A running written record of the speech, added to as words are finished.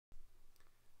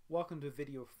Welcome to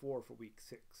video 4 for week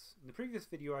 6. In the previous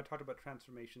video I talked about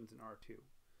transformations in R2.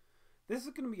 This is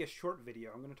going to be a short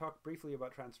video. I'm going to talk briefly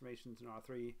about transformations in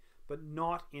R3, but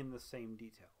not in the same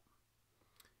detail.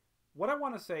 What I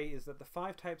want to say is that the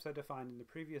 5 types I defined in the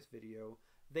previous video,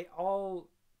 they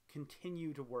all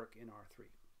continue to work in R3.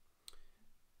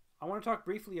 I want to talk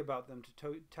briefly about them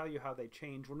to tell you how they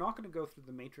change. We're not going to go through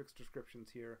the matrix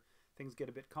descriptions here. Things get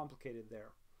a bit complicated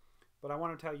there. But I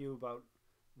want to tell you about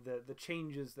the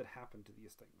changes that happen to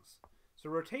these things. So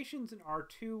rotations in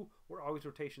R2 were always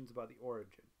rotations about the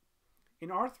origin. In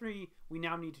R3, we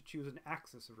now need to choose an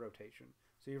axis of rotation.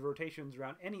 So you have rotations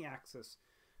around any axis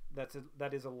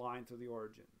that is aligned through the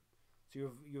origin.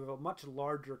 So you have a much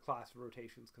larger class of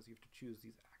rotations because you have to choose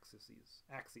these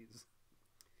axes.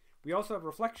 We also have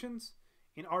reflections.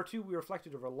 In R2, we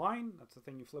reflected over a line. That's the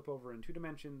thing you flip over in 2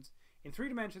 dimensions. In 3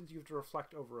 dimensions, you have to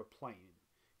reflect over a plane.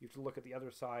 You have to look at the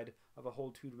other side of a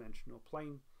whole 2-dimensional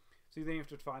plane. So then you have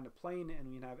to find a plane, and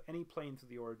we can have any plane through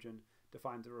the origin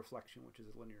defines a reflection, which is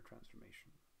a linear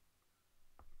transformation.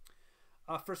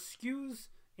 For skews,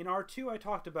 in R2 I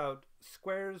talked about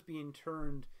squares being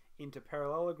turned into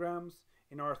parallelograms.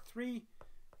 In R3,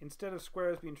 instead of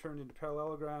squares being turned into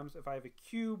parallelograms, if I have a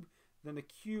cube, then the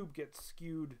cube gets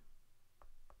skewed.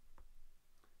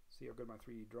 See how good my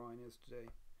 3D drawing is today.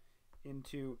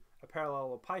 Into a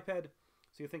parallelepiped.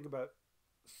 So you think about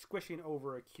squishing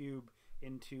over a cube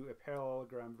into a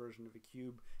parallelogram version of a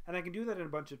cube. And I can do that in a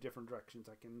bunch of different directions.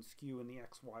 I can skew in the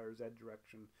X, Y, or Z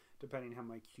direction, depending how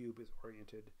my cube is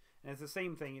oriented. And it's the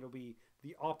same thing. It'll be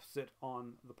the opposite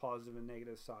on the positive and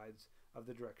negative sides of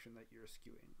the direction that you're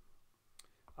skewing.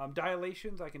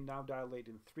 Dilations, I can now dilate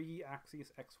in 3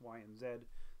 axes, X, Y, and Z.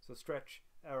 So stretch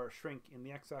or shrink in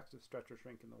the X-axis, stretch or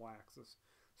shrink in the Y-axis,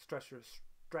 stretch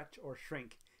or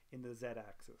shrink in the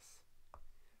Z-axis.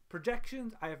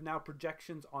 Projections, I have now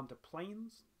projections onto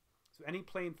planes. So any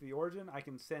plane through the origin, I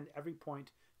can send every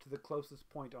point to the closest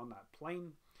point on that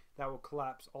plane. That will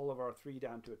collapse all of R3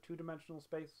 down to a 2-dimensional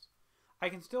space. I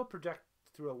can still project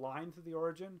through a line through the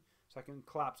origin, so I can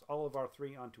collapse all of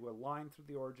R3 onto a line through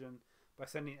the origin by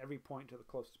sending every point to the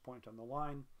closest point on the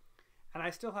line. And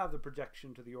I still have the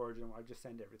projection to the origin where I just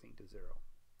send everything to 0.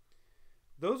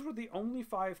 Those were the only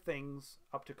 5 things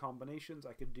up to combinations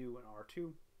I could do in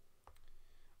R2.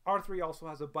 R3 also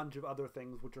has a bunch of other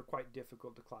things which are quite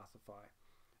difficult to classify.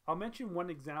 I'll mention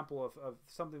one example of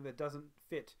something that doesn't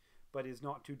fit but is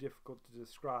not too difficult to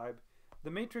describe. The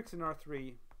matrix in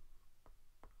R3,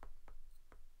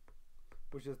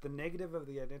 which is the negative of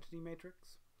the identity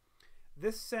matrix,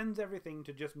 this sends everything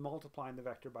to just multiplying the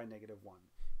vector by -1.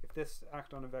 If this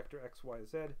acts on a vector x, y,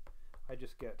 z, I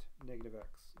just get negative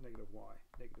x, negative y,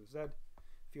 negative z.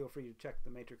 Feel free to check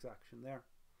the matrix action there.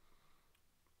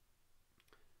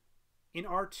 In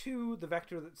R2, the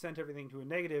vector that sent everything to a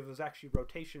negative was actually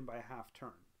rotation by a half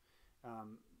turn.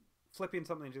 Flipping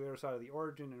something to the other side of the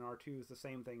origin in R2 is the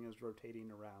same thing as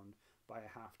rotating around by a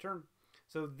half turn.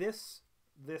 So this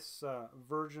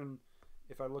version,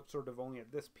 if I look sort of only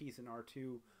at this piece in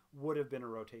R2, would have been a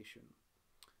rotation.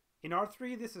 In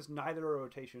R3, this is neither a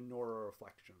rotation nor a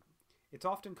reflection. It's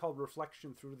often called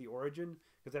reflection through the origin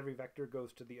because every vector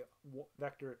goes to the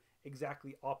vector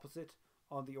exactly opposite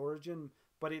on the origin,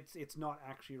 but it's not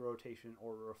actually a rotation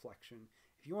or a reflection.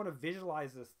 If you want to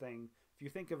visualize this thing, if you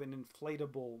think of an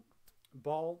inflatable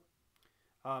ball,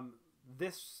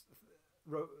 this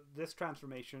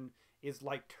transformation is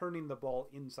like turning the ball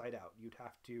inside out. You'd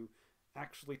have to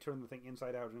actually turn the thing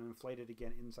inside out and inflate it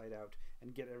again inside out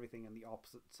and get everything on the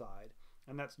opposite side.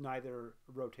 And that's neither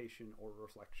rotation or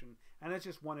reflection. And that's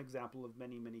just one example of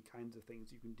many, many kinds of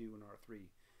things you can do in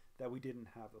R3 that we didn't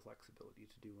have the flexibility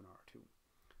to do in R2.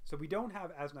 So we don't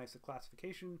have as nice a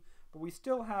classification, but we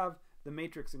still have the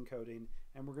matrix encoding,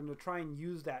 and we're going to try and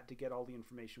use that to get all the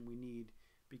information we need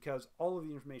because all of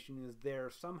the information is there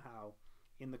somehow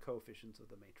in the coefficients of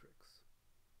the matrix.